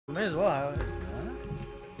May as well.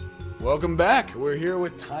 Welcome back. We're here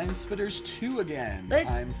with Time Spitters 2 again.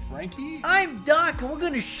 I'm Frankie. I'm Doc, and we're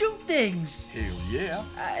gonna shoot things. Hell yeah.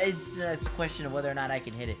 It's a question of whether or not I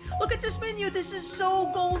can hit it. Look at this menu. This is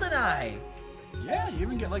so GoldenEye. Yeah, you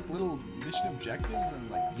even get like little mission objectives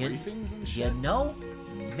and like briefings and shit. You know,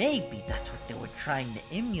 maybe that's what they were trying to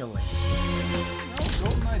emulate. No,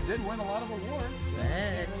 GoldenEye did win a lot of awards. So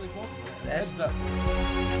can't really vote for that. Heads up.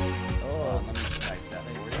 Oh, let me smack that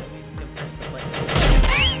for you.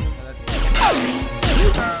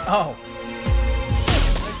 Oh.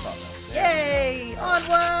 Nice thought, though. Yay!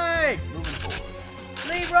 Onward! Moving forward.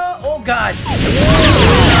 Leroy! Oh God!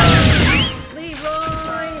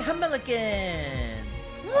 Leroy Hamilton!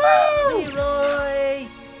 Woo! Leroy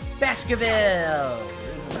Baskerville!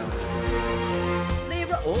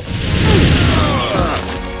 Leroy! Oh!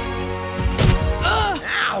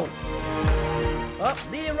 Ow! Oh,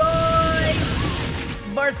 Leroy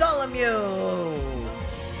Bartholomew!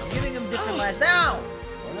 I'm giving him different last now!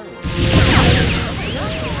 For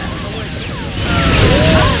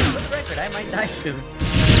the record, I might die soon.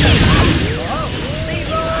 Oh,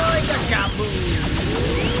 Leroy, gotcha boo!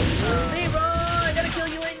 Leroy, I gotta kill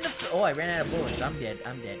you in the. Oh, I ran out of bullets. I'm dead.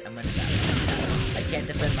 I'm dead. I'm gonna die. I can't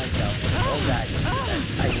defend myself. Oh God!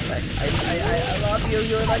 I love you.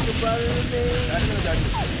 You're like a brother to me.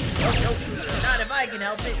 Oh no! Not if I can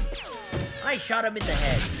help it. I shot him in the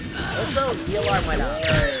head. Also, the alarm went off.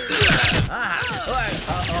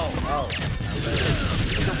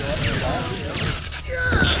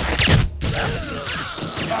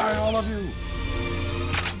 Bye, all of you.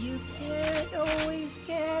 You can't always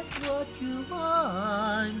get what you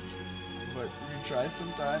want. But you try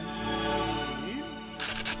sometimes.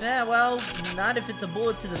 Yeah, well, not if it's a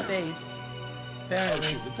bullet to the face. Apparently. Oh,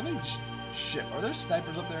 shoot. Did somebody shit? Are there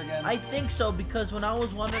snipers up there again? I think so, because when I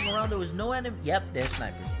was wandering around, there was no enemy. Yep, there's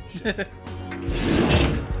snipers.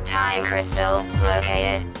 Time crystal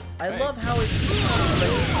located. I love how it's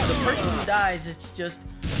the person who dies, it's just,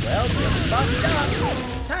 well, you're fucked up.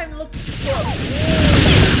 Time to look at your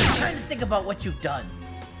corpse. Time to think about what you've done.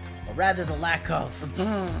 Or rather, the lack of.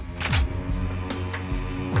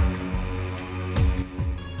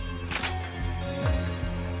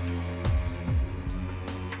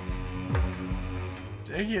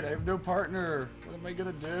 Dang it, I have no partner. What am I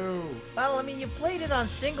gonna do? Well, I mean, you played it on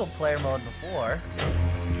single player mode before.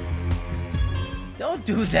 Don't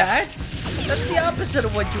do that. That's the opposite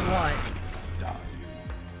of what you want. Die.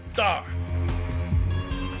 Die.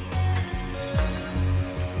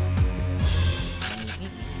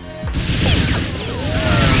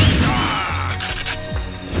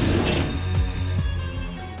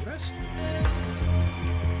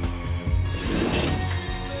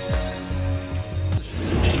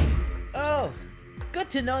 Oh, good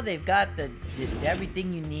to know they've got the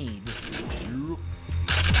everything you need.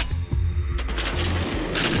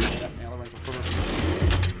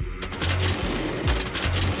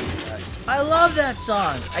 I love that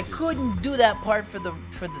song. I couldn't do that part for the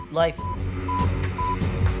life.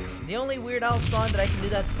 The only Weird Al song that I can do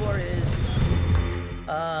that for is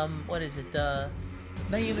what is it? Now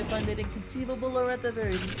you may find it inconceivable or at the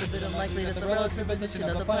very least a bit unlikely that the relative position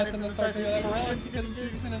of the planets and the stars will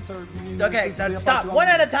be. Okay, stop. One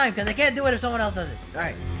at a time, because I can't do it if someone else does it.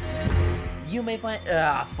 Alright. You may find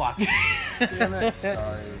fuck. Damn it.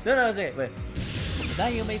 Sorry. No, it's okay. Wait. Now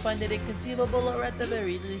you may find it inconceivable or at the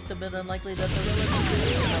very least a bit unlikely that the relative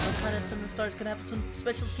position of the planets and the stars can have some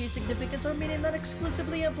specialty significance or meaning that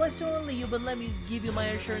exclusively applies to only you, but let me give you my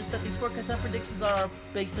assurance that these forecasts and predictions are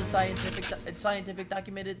based on scientific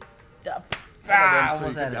documented So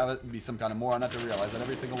you could have it be some kind of moron not to realize that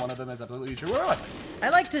every single one of them is absolutely true. Where was I? I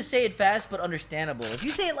like to say it fast but understandable. If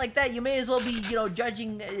you say it like that, you may as well be, you know,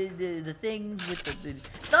 judging the things with the...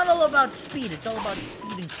 It's not all about speed, it's all about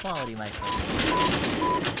speed and quality, my friend.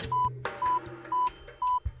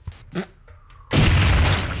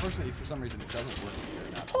 Unfortunately, for some reason, it doesn't work if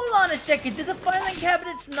they're not. Hold on a second, did the filing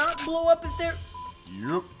cabinets not blow up if they're...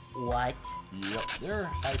 Yep. What? Yep. They're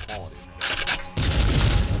high quality.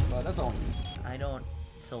 But that's all. I don't...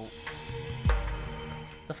 So...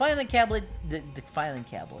 The filing cabinet... The filing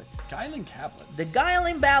cabinets. Guiling tablets. The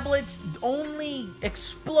Guiling tablets only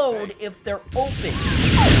explode if they're open.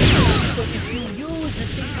 So if you use the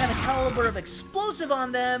same kind of caliber of explosive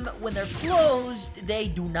on them, when they're closed, they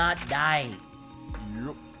do not die.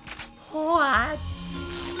 Yep. What?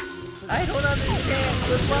 I don't understand.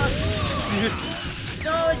 Good luck.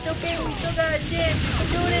 No, it's okay. We still got a chance.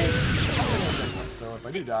 Do this. So if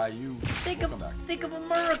I do die, you Think come back. of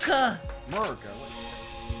America. America.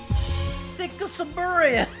 Think of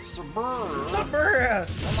Siberia. Sabura.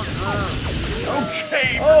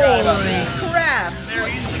 Okay. Holy crap. There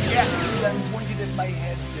is the gas that pointed at my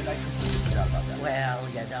head, and I completely forgot about that. Well,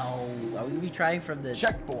 you know, are we trying from the...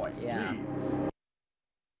 Checkpoint, Yeah. please.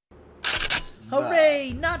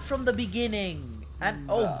 Hooray! Not from the beginning. And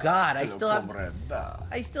oh god, I still have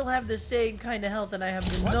the same kind of health, and I have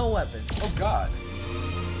no weapon. Oh god.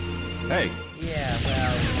 Hey. Yeah,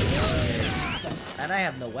 well, and I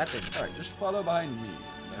have no weapon. All right, just follow behind me.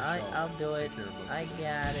 I'll do it. I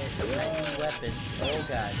got it. I need weapon. Oh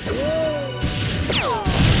god.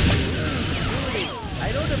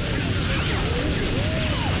 I don't appreciate.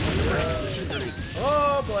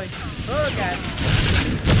 Oh boy. Oh god.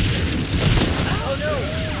 Oh no.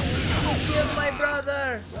 He killed my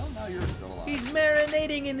brother. Well, now you're still alive. He's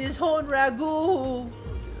marinating in his own ragu.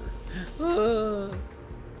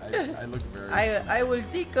 I look very... I will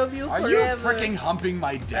think of you forever. Are you freaking humping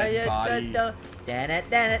my dead body? What's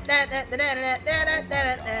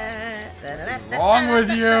wrong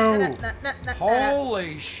with you?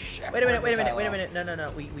 Holy shit. Wait a minute.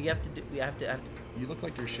 No. We have to. You look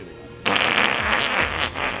like you're shitting on me.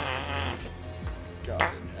 God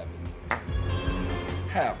in heaven.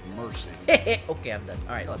 Have mercy. Okay, I'm done.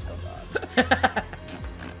 All right, let's go.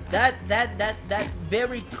 that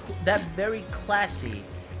very classy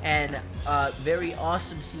and very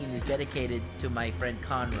awesome scene is dedicated to my friend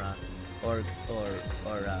Conra, or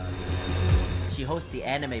she hosts the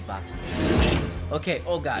anime box. Okay.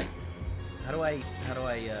 Oh god. How do I?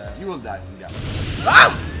 You will die from damage.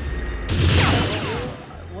 Oh!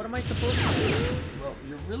 What am I supposed to do? Well,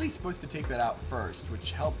 you're really supposed to take that out first,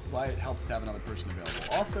 which why it helps to have another person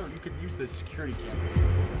available. Also, you could use the security camera.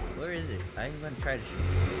 Where is it? I'm gonna try to shoot.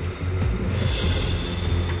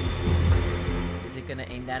 Is it gonna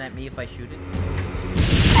aim down at me if I shoot it?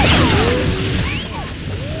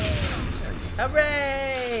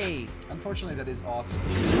 Hooray! Unfortunately, that is awesome.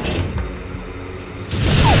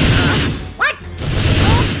 What?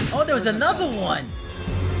 Oh, there was another one!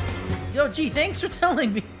 Yo, gee, thanks for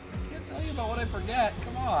telling me. I can't tell you about what I forget.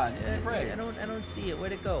 Come on, give me a break. I don't see it.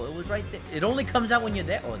 Where'd it go? It was right there. It only comes out when you're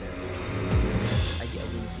there. Oh, there. I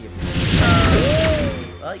didn't see it.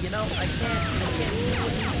 Well, you know, I can't do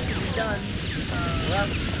what needs to be done. Well,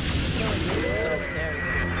 killing me. So there.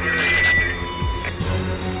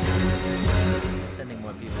 Sending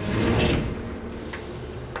more people.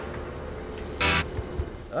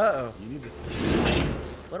 Uh-oh. You need this.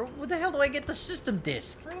 What the hell do I get the system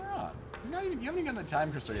disc? Further on. You haven't even gotten the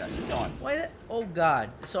time crystal yet. Keep going. Why? Oh god.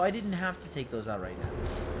 So I didn't have to take those out right now.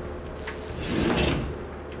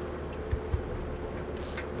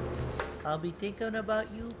 I'll be thinking about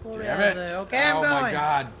you forever. Damn it. Okay, I'm going. Oh my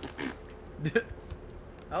god.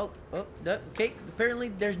 Okay. Apparently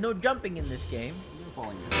there's no jumping in this game. You're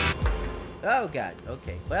falling in. Oh god.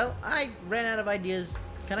 Okay. Well, I ran out of ideas.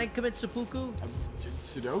 Can I commit seppuku?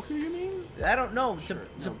 Sudoku, you mean? I don't know. Sure.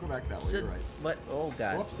 No, go back that way. You're right. What? Oh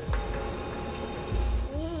god. Go upstairs.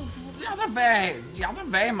 The other way. The other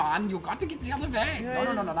way, man. You got to get the other way.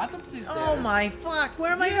 No, not upstairs. Oh my fuck.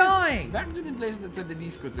 Where am I going? Back to the place that said the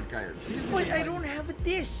disc was acquired. See if But I don't have a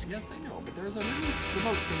disc. Yes, I know, but there's a little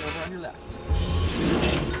remote thing over on your left.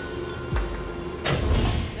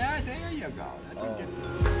 Yeah, there you go. That should get you.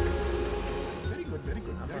 Very good, very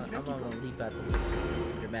good. I'm gonna leap out the window.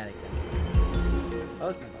 Dramatic.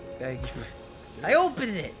 Okay. I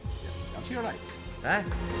opened it! Yes, now to your right. Huh?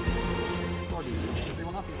 Explore these rooms, because they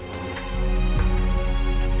will not be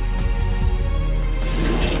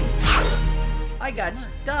I got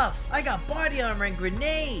stuff! I got body armor and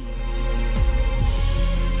grenades!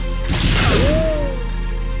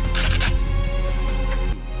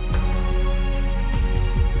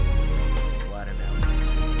 Watermelon.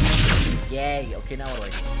 Yay! Okay, now what do I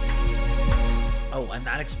do? Oh, I'm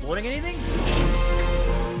not exploring anything?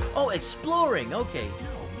 Oh, exploring! Okay.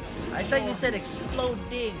 No, I thought you said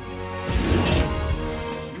exploding.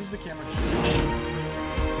 use the camera.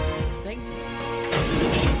 This thing?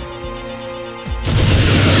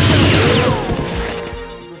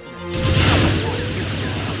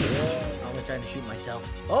 I was trying to shoot myself.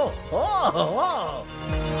 Oh!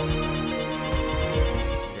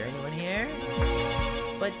 Is there anyone here?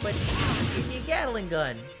 But give me a Gatling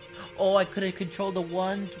gun. Oh, I could have controlled the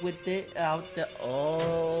ones with it out the.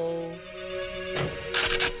 Oh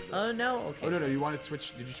no. Okay. Oh no, you want to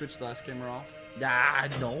switch? Did you switch the last camera off? Ah,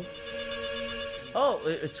 no. Oh,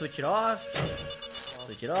 switch it off.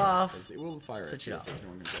 Switch it off. It will fire. Switch it off. There's no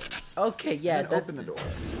one can go in. Okay, yeah. Then open the door.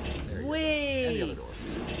 There you go. Wait. And the other door.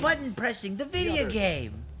 Button pressing. The video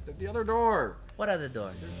game. The other door. What other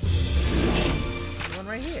door? The one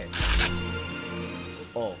right here.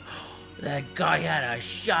 Oh. That guy had a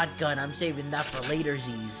shotgun. I'm saving that for later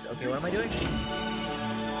Z's. Okay, what am I doing?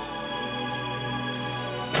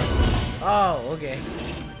 Oh, okay.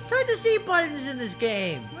 It's hard to see buttons in this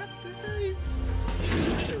game. What? They're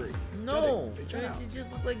very... No, They try out. they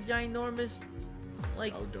just look like ginormous,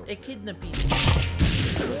 like Oh, don't say it. echidna.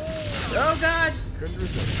 Oh God! Couldn't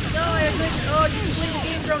resist. No, I couldn't. Oh, you can blame the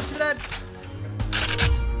game drums for that.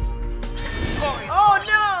 Oh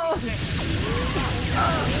no!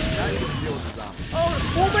 Now you can deal with the zombies.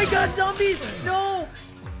 Oh my God, zombies! No!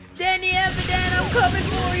 Danny Evidan, I'm coming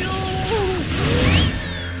for you!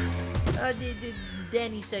 The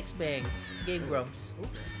Danny Sex Bang, Game Grumps.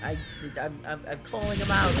 I'm calling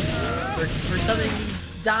him out for summoning these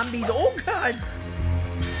zombies. Oh God!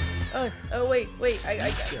 Oh wait,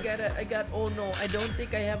 I got. Oh no, I don't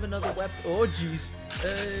think I have another weapon. Oh jeez.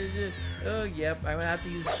 Oh yep, I'm gonna have to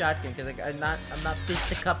use a shotgun because I'm not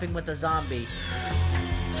fisticuffing with a zombie.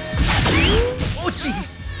 Oh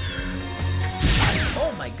jeez.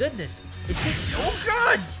 Oh my goodness. It takes. Oh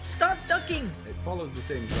God! Stop ducking. It follows the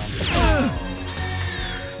same zombie.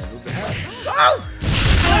 Move the head. Oh!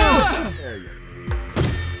 There you go.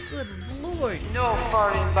 Good Lord. No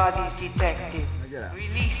foreign bodies detected. Get out.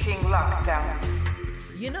 Releasing lockdown.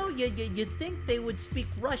 You know, you'd think they would speak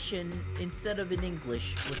Russian instead of in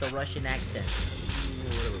English with a Russian accent.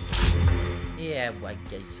 Yeah, well, I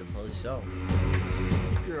suppose so.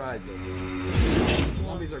 Keep your eyes open.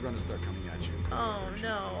 Zombies are going to start coming at you. Oh no.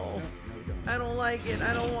 No, don't. I don't like it.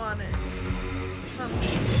 I don't want it.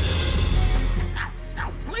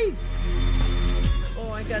 Now, please!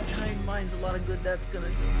 Oh, I got Time Mines. A lot of good that's gonna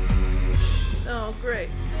do. Oh, great.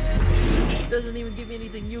 Doesn't even give me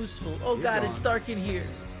anything useful. Oh Keep God, going. it's dark in here.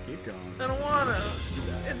 Keep going. I don't wanna. Do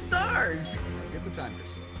that. It's dark. Get the time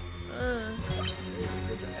crystal. Uh,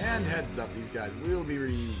 And heads up, these guys will be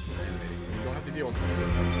reanimating. You don't have to deal with them.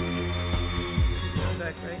 Going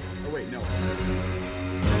back, right? Oh wait, no.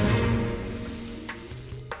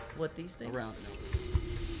 What, these things? Around, no.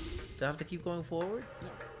 Do I have to keep going forward? No.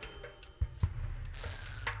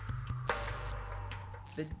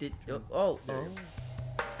 Oh. There you go.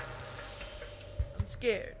 I'm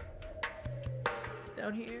scared.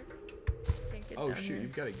 Down here? Can't get Oh down shoot, here.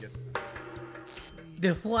 you've got to get...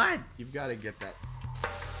 The what? You've got to get that.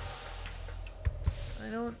 I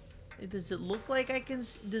don't... Does it look like I can...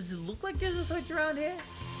 Does it look like there's a switch around here?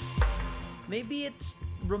 Maybe it's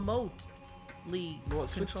remotely Well,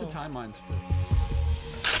 switch to controlled. time mines first.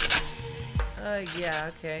 Yeah,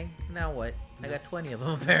 okay. Now what? I got Yes. 20 of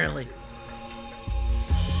them, apparently. Hey,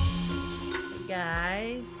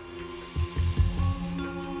 guys.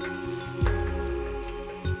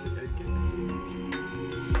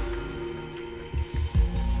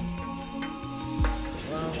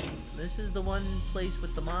 Well, this is the one place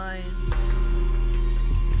with the mine.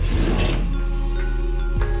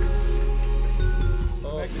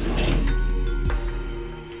 Oh.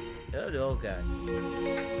 Oh God.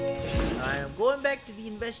 I am going back to the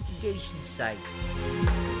investigation site.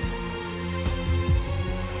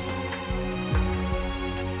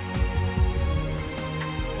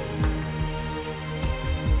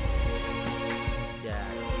 Yeah.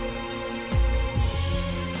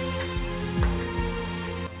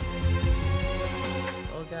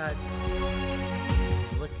 Oh God.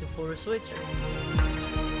 Looking for a switch.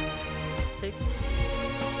 Pick.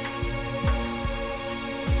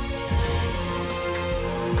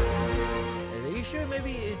 Are you sure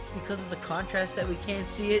maybe it's because of the contrast that we can't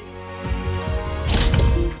see it?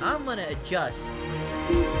 I'm gonna adjust.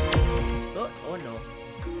 Oh no.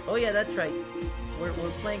 Oh yeah, that's right. We're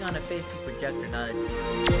playing on a fancy projector, not a TV.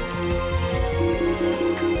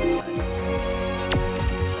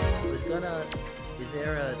 I was gonna... Is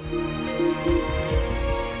there a...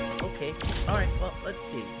 Okay. Alright, well, let's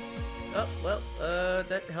see. Oh, well,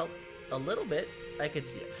 that helped a little bit. I can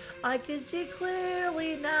see it. I can see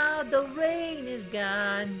clearly now the rain is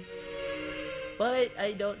gone. But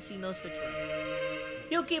I don't see no switch around.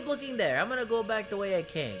 You keep looking there. I'm gonna go back the way I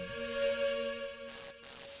came.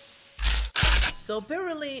 So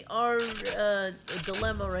apparently our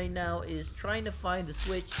dilemma right now is trying to find a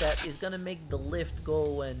switch that is gonna make the lift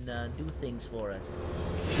go and do things for us.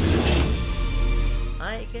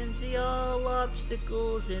 I can see all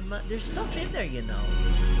obstacles in my... There's stuff in there, you know.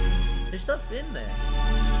 There's stuff in there.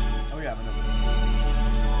 Oh yeah, I know.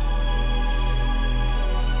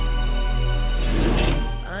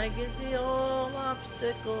 I can see all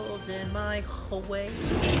obstacles in my way.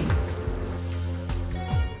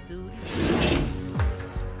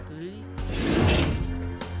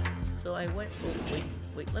 So I went... Oh,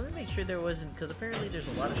 wait. Let me make sure there wasn't... Because apparently there's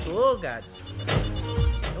a lot of... Oh, God.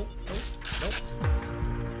 Nope.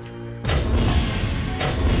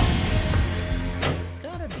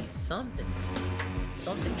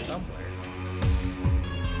 something somewhere.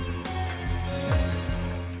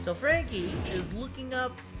 So Frankie is looking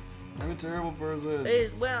up. I'm a terrible person.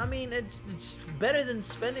 Well, I mean, it's better than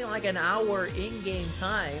spending like an hour in-game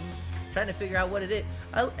time trying to figure out what it is.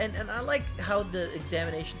 And I like how the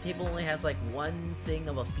examination table only has like one thing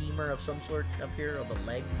of a femur of some sort up here, of a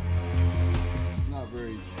leg. Not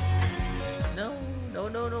very. No,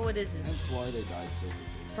 it isn't. That's why they died so quickly.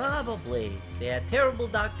 Probably. They had terrible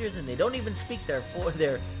doctors and they don't even speak their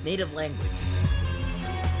native language.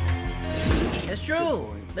 It's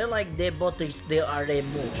true. They're like, they are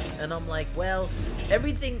removed. And I'm like, well,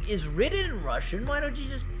 everything is written in Russian. Why don't you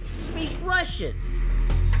just speak Russian?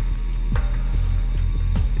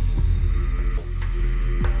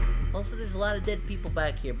 Also, there's a lot of dead people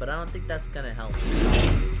back here, but I don't think that's gonna help.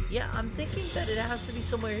 Yeah, I'm thinking that it has to be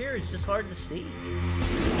somewhere here. It's just hard to see.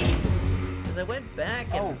 Because I went back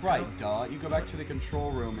and... Oh, right, duh. You go back to the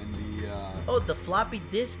control room in the, Oh, the floppy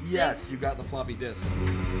disk thing? Yes, you got the floppy disk.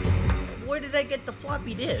 Where did I get the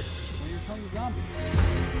floppy disk? When you were killing the zombies.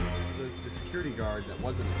 The security guard that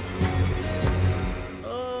wasn't a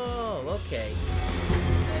Oh, okay.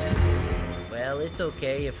 Well, it's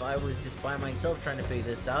okay. If I was just by myself trying to figure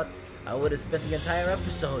this out, I would have spent the entire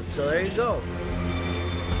episode. So there you go.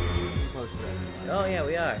 close there. Oh yeah,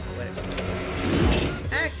 we are. Wait.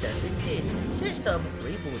 Accessing disk. System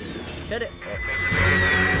rebooting. Shut it. Yeah,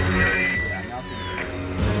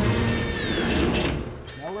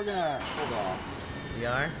 now we're gonna hold off. We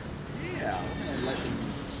are? Yeah, we're gonna let them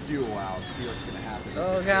stew out, see what's gonna happen.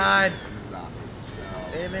 Oh god. Zombies,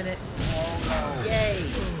 so. Wait a minute. Oh no. Yay!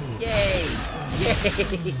 Yay!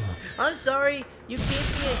 Yay! I'm sorry, you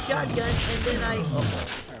gave me a shotgun and then I... Oh.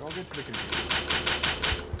 Alright, we'll get to the computer.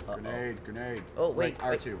 Grenade. Oh, wait.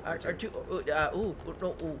 R2. R2. Ooh,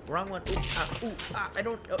 wrong one. I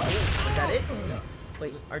don't... Oh, is that it?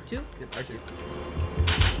 Wait, R2? Yep, R2.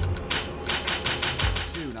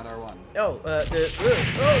 2, not R1. Oh, no!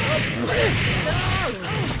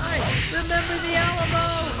 I remember the Alamo!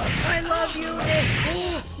 I love you, Nick!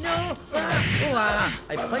 Oh, no!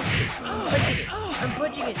 I punched it! I'm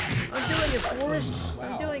punching it! I'm doing it, Forrest! Wow.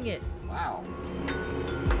 I'm doing it! Wow.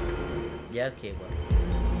 Yeah, okay, well.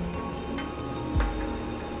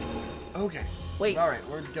 Okay. Wait. Alright,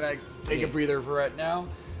 we're gonna take a breather for right now.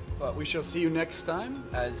 But we shall see you next time.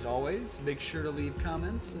 As always, make sure to leave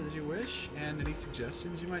comments as you wish and any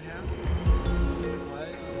suggestions you might have.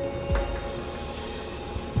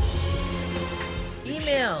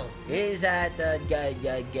 Email is at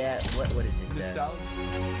what is it? Nostalgia.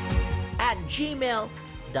 At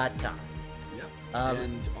gmail.com. Yep.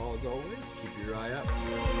 And as always, keep your eye up.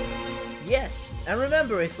 Yes, and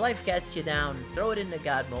remember, if life gets you down, throw it into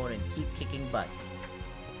God mode and keep kicking butt.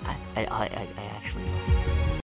 I actually will.